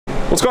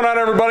What's going on,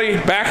 everybody?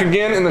 Back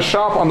again in the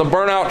shop on the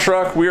Burnout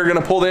truck. We are going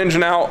to pull the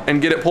engine out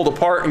and get it pulled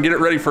apart and get it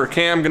ready for a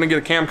cam. Going to get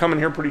a cam coming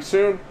here pretty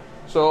soon.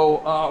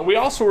 So we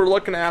also were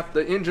looking at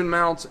the engine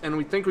mounts, and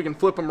we think we can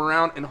flip them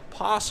around and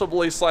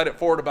possibly slide it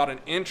forward about an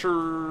inch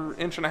or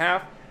inch and a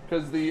half,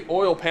 because the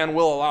oil pan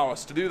will allow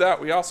us to do that.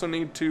 We also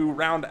need to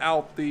round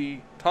out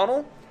the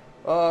tunnel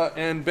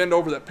and bend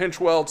over that pinch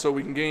weld so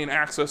we can gain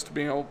access to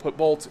being able to put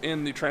bolts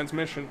in the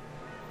transmission.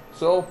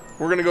 So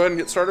we're going to go ahead and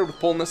get started with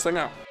pulling this thing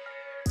out.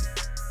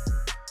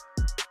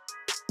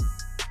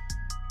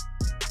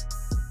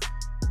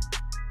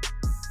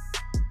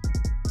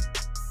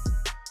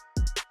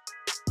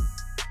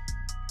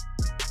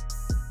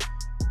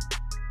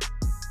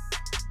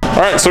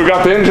 All right, so we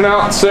got the engine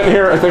out, sitting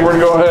here. I think we're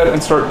gonna go ahead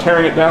and start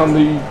tearing it down.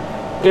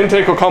 The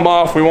intake will come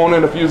off. We won't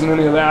end up using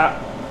any of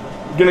that.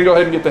 We're gonna go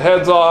ahead and get the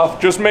heads off.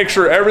 Just make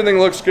sure everything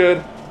looks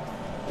good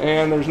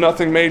and there's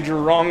nothing major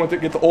wrong with it.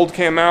 Get the old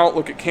cam out,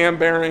 look at cam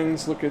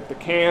bearings, look at the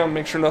cam,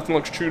 make sure nothing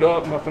looks chewed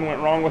up, nothing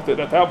went wrong with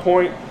it at that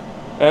point,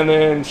 and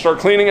then start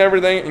cleaning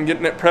everything and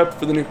getting it prepped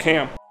for the new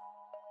cam.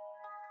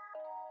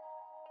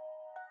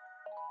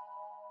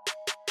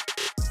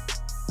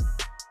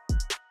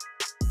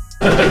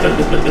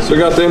 So we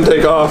got the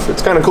intake off.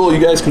 It's kind of cool.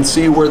 You guys can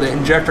see where the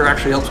injector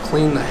actually helps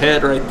clean the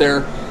head right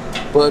there.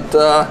 But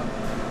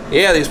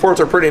yeah, these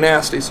ports are pretty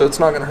nasty, so it's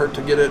not going to hurt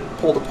to get it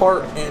pulled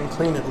apart and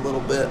clean it a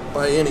little bit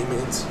by any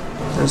means.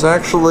 There's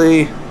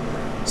actually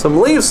some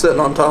leaves sitting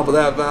on top of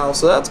that valve,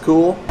 so that's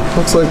cool.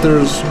 Looks like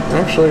there's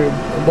actually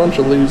a bunch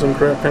of leaves and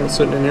crap kind of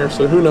sitting in here,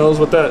 so who knows,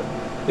 with that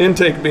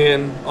intake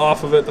being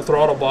off of it, the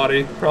throttle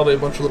body, probably a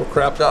bunch of little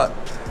crap got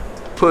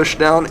pushed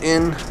down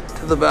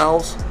into the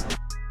valves.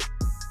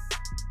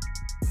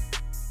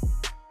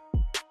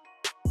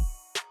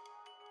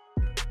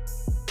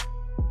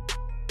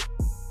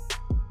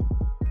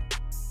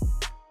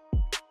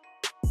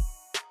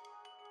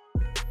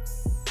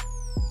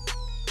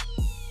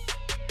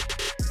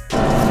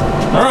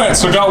 Alright,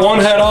 so got one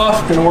head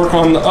off, gonna work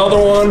on the other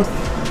one.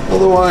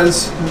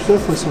 Otherwise, there's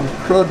definitely some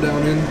crud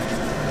down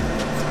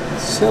in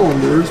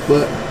cylinders,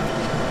 but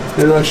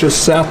maybe that's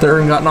just sat there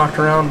and got knocked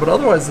around. But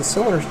otherwise, the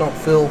cylinders don't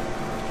feel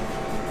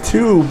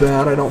too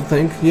bad, I don't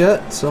think,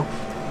 yet. So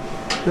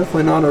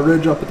definitely not a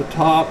ridge up at the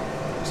top.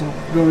 So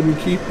go ahead and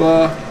keep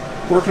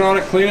working on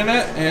it, cleaning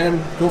it, and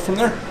go from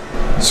there.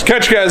 So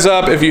catch you guys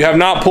up. If you have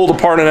not pulled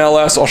apart an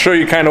LS, I'll show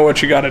you kind of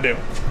what you got to do.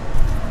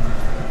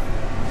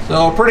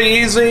 So pretty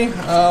easy.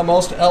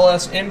 Most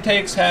LS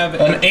intakes have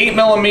an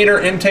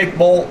 8mm intake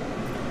bolt,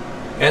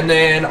 and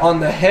then on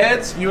the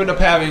heads you end up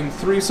having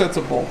 3 sets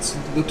of bolts.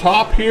 The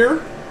top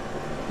here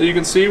that you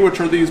can see, which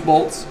are these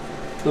bolts,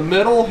 the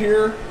middle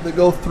here that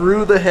go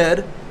through the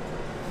head,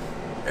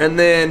 and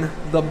then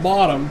the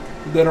bottom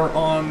that are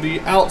on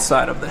the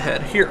outside of the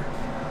head here.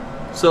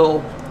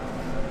 So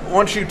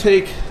once you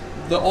take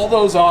all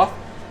those off,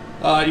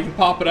 you can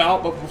pop it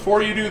out, but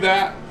before you do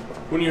that,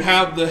 when you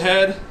have the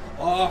head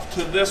off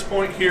to this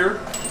point here,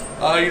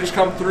 you just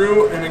come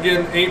through, and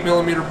again,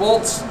 8mm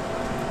bolts,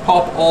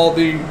 pop all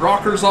the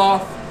rockers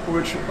off,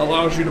 which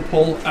allows you to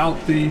pull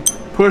out the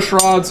push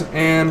rods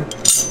and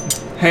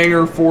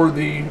hanger for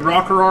the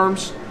rocker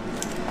arms.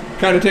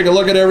 Kind of take a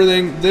look at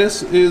everything.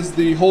 This is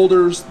the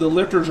holders. The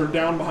lifters are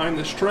down behind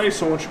this tray,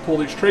 so once you pull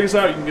these trays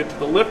out, you can get to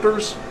the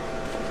lifters.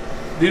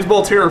 These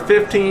bolts here are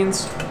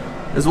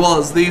 15s, as well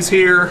as these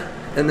here,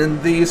 and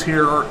then these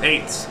here are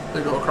 8s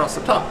that go across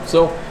the top.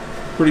 So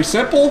pretty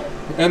simple.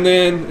 And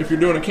then if you're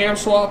doing a cam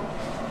swap,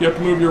 you have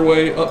to move your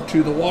way up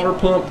to the water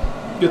pump,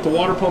 get the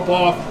water pump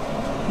off,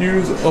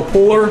 use a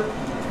puller,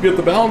 get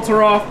the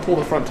balancer off, pull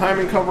the front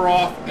timing cover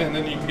off, and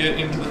then you can get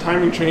into the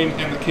timing chain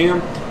and the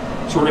cam.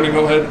 So we're going to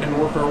go ahead and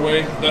work our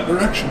way that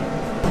direction.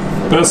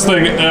 Best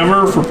thing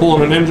ever for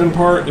pulling an engine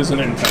part is an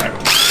impact.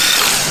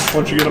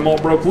 Once you get them all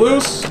broke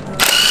loose,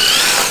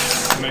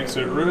 it makes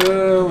it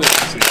really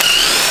easy.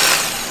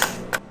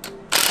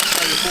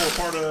 Pull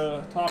apart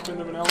a top end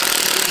of an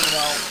LS in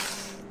about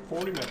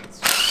 40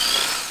 minutes.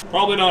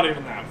 Probably not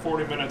even that.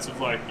 40 minutes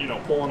of, like, you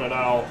know, pulling it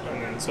out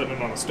and then setting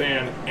it on a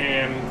stand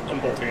and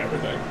unbolting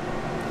everything.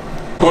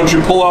 Once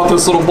you pull out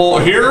this little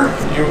bolt here,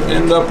 you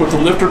end up with the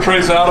lifter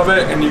trays out of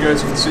it, and you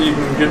guys can see you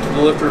can get to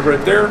the lifters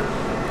right there.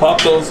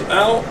 Pop those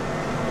out,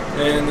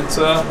 and it's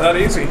that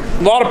easy.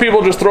 A lot of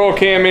people just throw a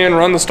cam in,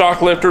 run the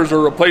stock lifters,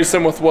 or replace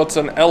them with what's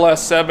an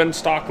LS7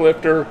 stock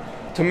lifter.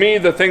 To me,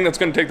 the thing that's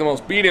going to take the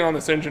most beating on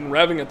this engine,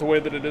 revving it the way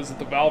that it is at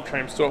the valve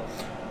train. So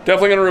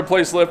definitely going to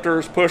replace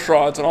lifters, push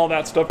rods, and all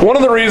that stuff. One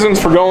of the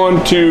reasons for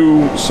going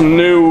to some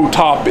new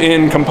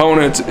top-end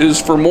components is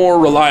for more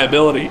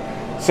reliability.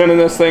 Sending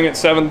this thing at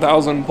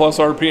 7,000 plus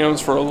RPMs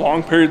for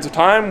long periods of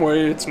time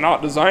where it's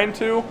not designed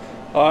to,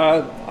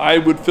 I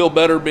would feel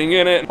better being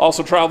in it.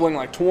 Also traveling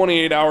like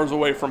 28 hours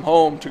away from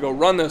home to go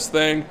run this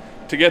thing,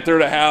 to get there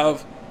to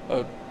have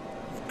a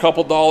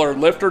couple dollar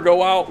lifter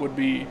go out would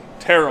be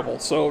terrible.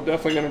 So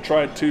definitely going to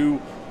try to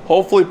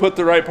hopefully put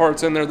the right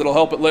parts in there that'll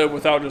help it live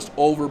without just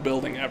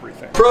overbuilding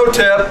everything. Pro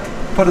tip,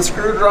 put a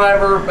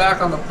screwdriver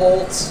back on the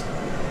bolts,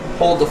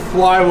 hold the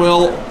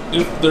flywheel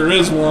if there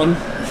is one,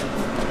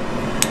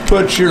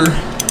 put your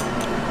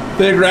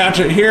big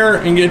ratchet here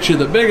and get you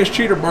the biggest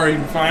cheater bar you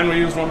can find. We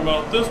use one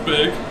about this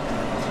big.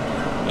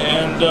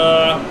 And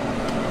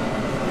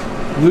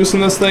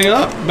loosen this thing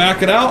up,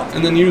 back it out,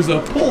 and then use a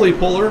pulley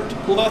puller to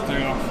pull that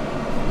thing off.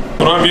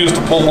 What I've used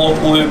to pull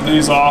multiple of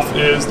these off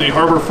is the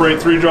Harbor Freight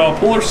 3-jaw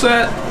puller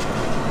set.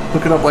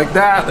 Hook it up like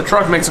that. The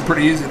truck makes it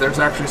pretty easy. There's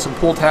actually some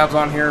pull tabs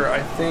on here. I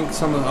think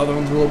some of the other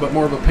ones are a little bit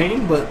more of a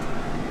pain, but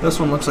this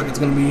one looks like it's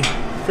going to be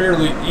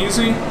fairly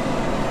easy.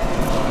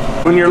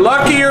 When you're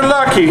lucky, you're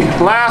lucky.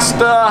 Last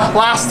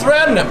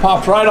thread, and it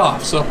popped right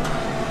off. So go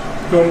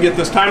ahead and get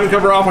this timing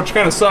cover off, which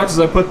kind of sucks is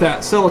I put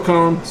that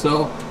silicone,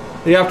 so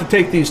you have to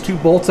take these 2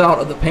 bolts out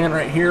of the pan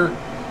right here.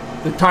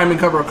 The timing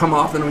cover will come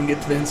off, and we can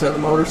get to the inside of the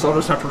motor, so I'll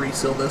just have to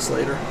reseal this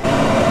later.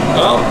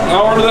 Well,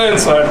 now we're to the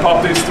inside.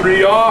 Pop these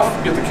 3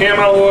 off, get the cam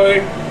out of the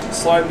way,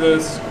 slide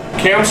this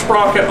cam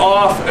sprocket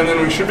off, and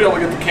then we should be able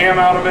to get the cam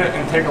out of it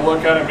and take a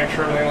look at it, make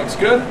sure everything looks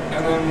good,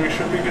 and then we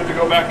should be good to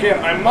go back in.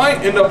 I might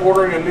end up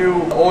ordering a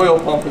new oil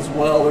pump as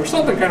well. There's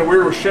something kind of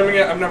weird with shimming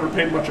it. I've never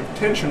paid much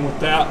attention with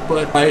that,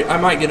 but I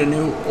might get a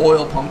new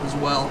oil pump as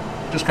well.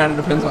 Just kind of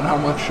depends on how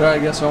much I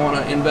guess I want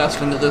to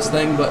invest into this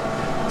thing, but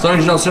as long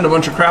as you don't send a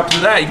bunch of crap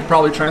through that, you can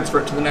probably transfer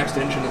it to the next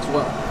engine as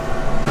well.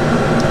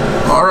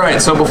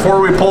 Alright, so before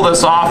we pull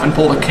this off and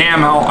pull the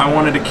cam out, I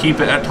wanted to keep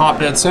it at top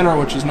dead center,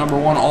 which is number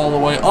 1 all the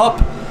way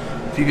up.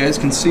 If you guys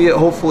can see it,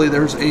 hopefully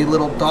there's a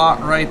little dot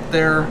right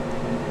there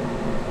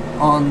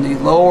on the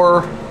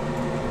lower,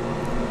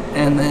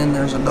 and then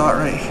there's a dot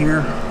right here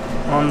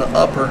on the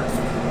upper.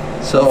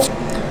 So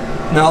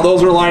now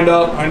those are lined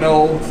up. I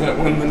know that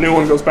when the new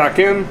one goes back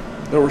in,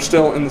 that we're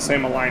still in the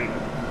same alignment.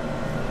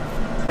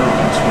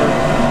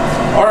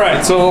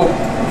 Alright, so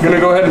I'm going to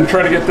go ahead and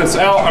try to get this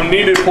out. I'm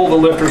needed to pull the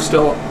lifter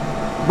still.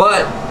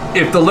 But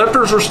if the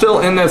lifters are still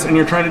in this and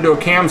you're trying to do a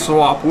cam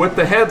swap with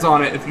the heads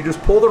on it, if you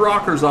just pull the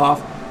rockers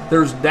off,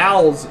 there's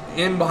dowels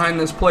in behind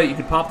this plate. You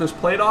can pop this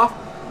plate off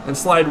and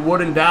slide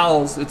wooden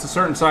dowels. It's a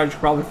certain size. You can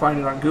probably find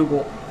it on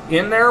Google.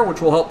 In there,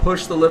 which will help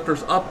push the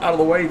lifters up out of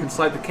the way. You can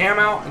slide the cam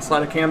out and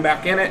slide a cam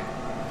back in it.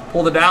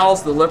 Pull the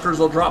dowels, the lifters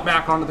will drop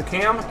back onto the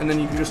cam, and then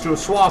you can just do a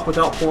swap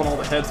without pulling all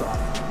the heads off.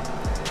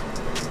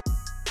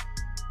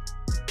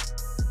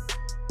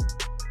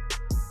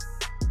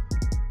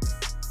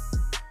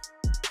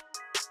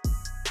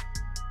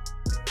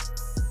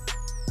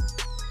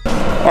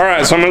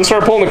 Alright, so I'm going to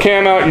start pulling the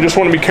cam out. You just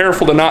want to be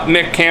careful to not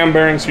nick cam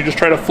bearings. You just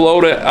try to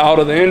float it out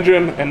of the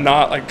engine and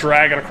not like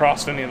drag it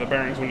across any of the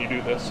bearings when you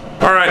do this.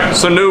 Alright,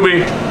 so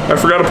newbie, I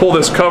forgot to pull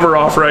this cover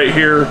off right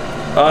here.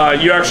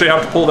 You actually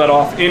have to pull that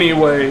off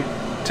anyway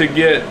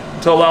to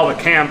allow the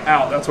cam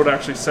out. That's what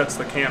actually sets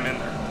the cam in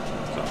there.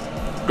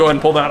 So go ahead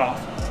and pull that off.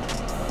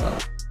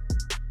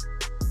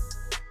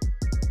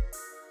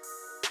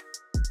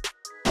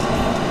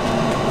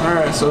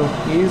 Alright, so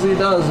easy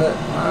does it.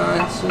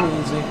 Nice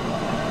and easy.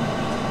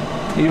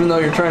 Even though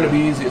you're trying to be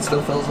easy, it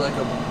still feels like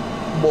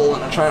a bull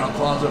in a china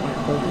closet when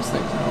you're pulling these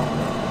things out.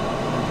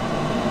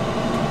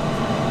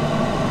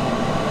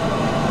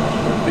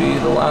 Should be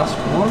the last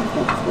one,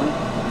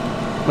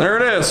 hopefully. There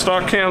it is,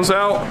 stock cam's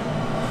out.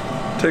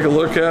 Take a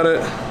look at it.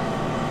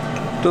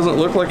 Doesn't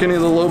look like any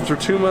of the lobes are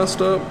too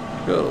messed up.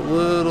 Got a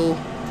little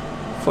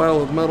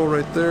file of metal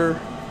right there.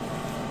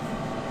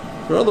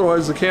 But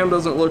otherwise, the cam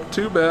doesn't look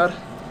too bad.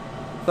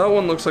 That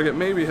one looks like it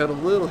maybe had a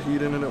little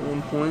heat in it at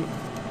one point.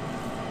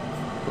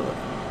 But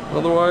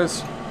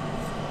otherwise,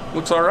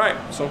 looks alright.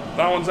 So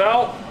that one's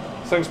out.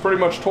 This thing's pretty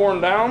much torn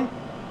down.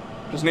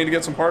 Just need to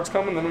get some parts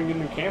coming, then we can get a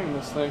new cam in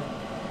this thing.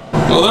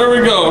 Well, there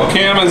we go.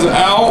 Cam is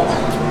out.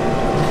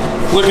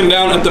 Looking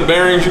down at the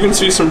bearings, you can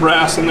see some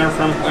brass in there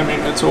from, I mean,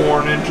 it's a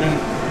worn engine.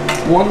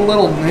 One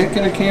little nick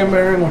in a cam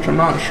bearing, which I'm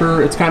not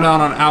sure. It's kind of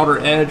on an outer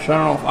edge.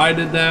 I don't know if I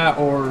did that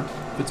or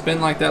if it's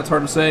been like that. It's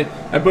hard to say.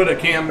 I put a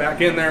cam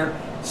back in there,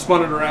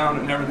 spun it around,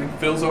 and everything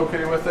feels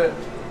okay with it.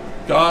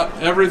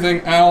 Got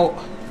everything out.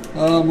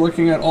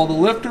 Looking at all the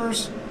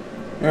lifters,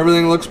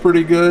 everything looks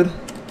pretty good.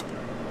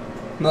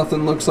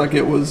 Nothing looks like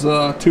it was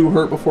too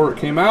hurt before it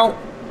came out.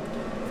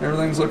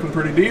 Everything's looking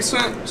pretty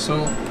decent.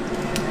 So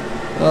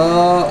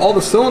all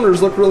the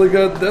cylinders look really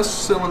good. This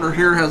cylinder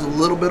here has a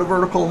little bit of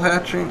vertical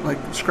hatching, like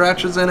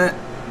scratches in it.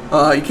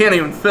 You can't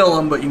even feel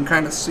them, but you can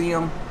kind of see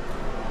them.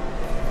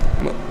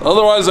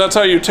 Otherwise, that's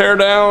how you tear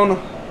down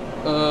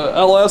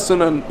LS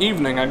in an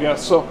evening, I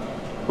guess. So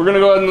we're going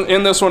to go ahead and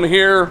end this one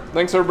here.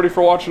 Thanks everybody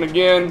for watching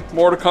again.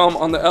 More to come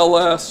on the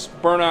LS,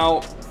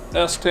 Burnout,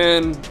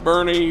 S-10,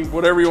 Bernie,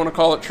 whatever you want to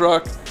call it,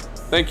 truck.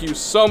 Thank you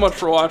so much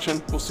for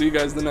watching. We'll see you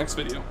guys in the next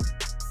video.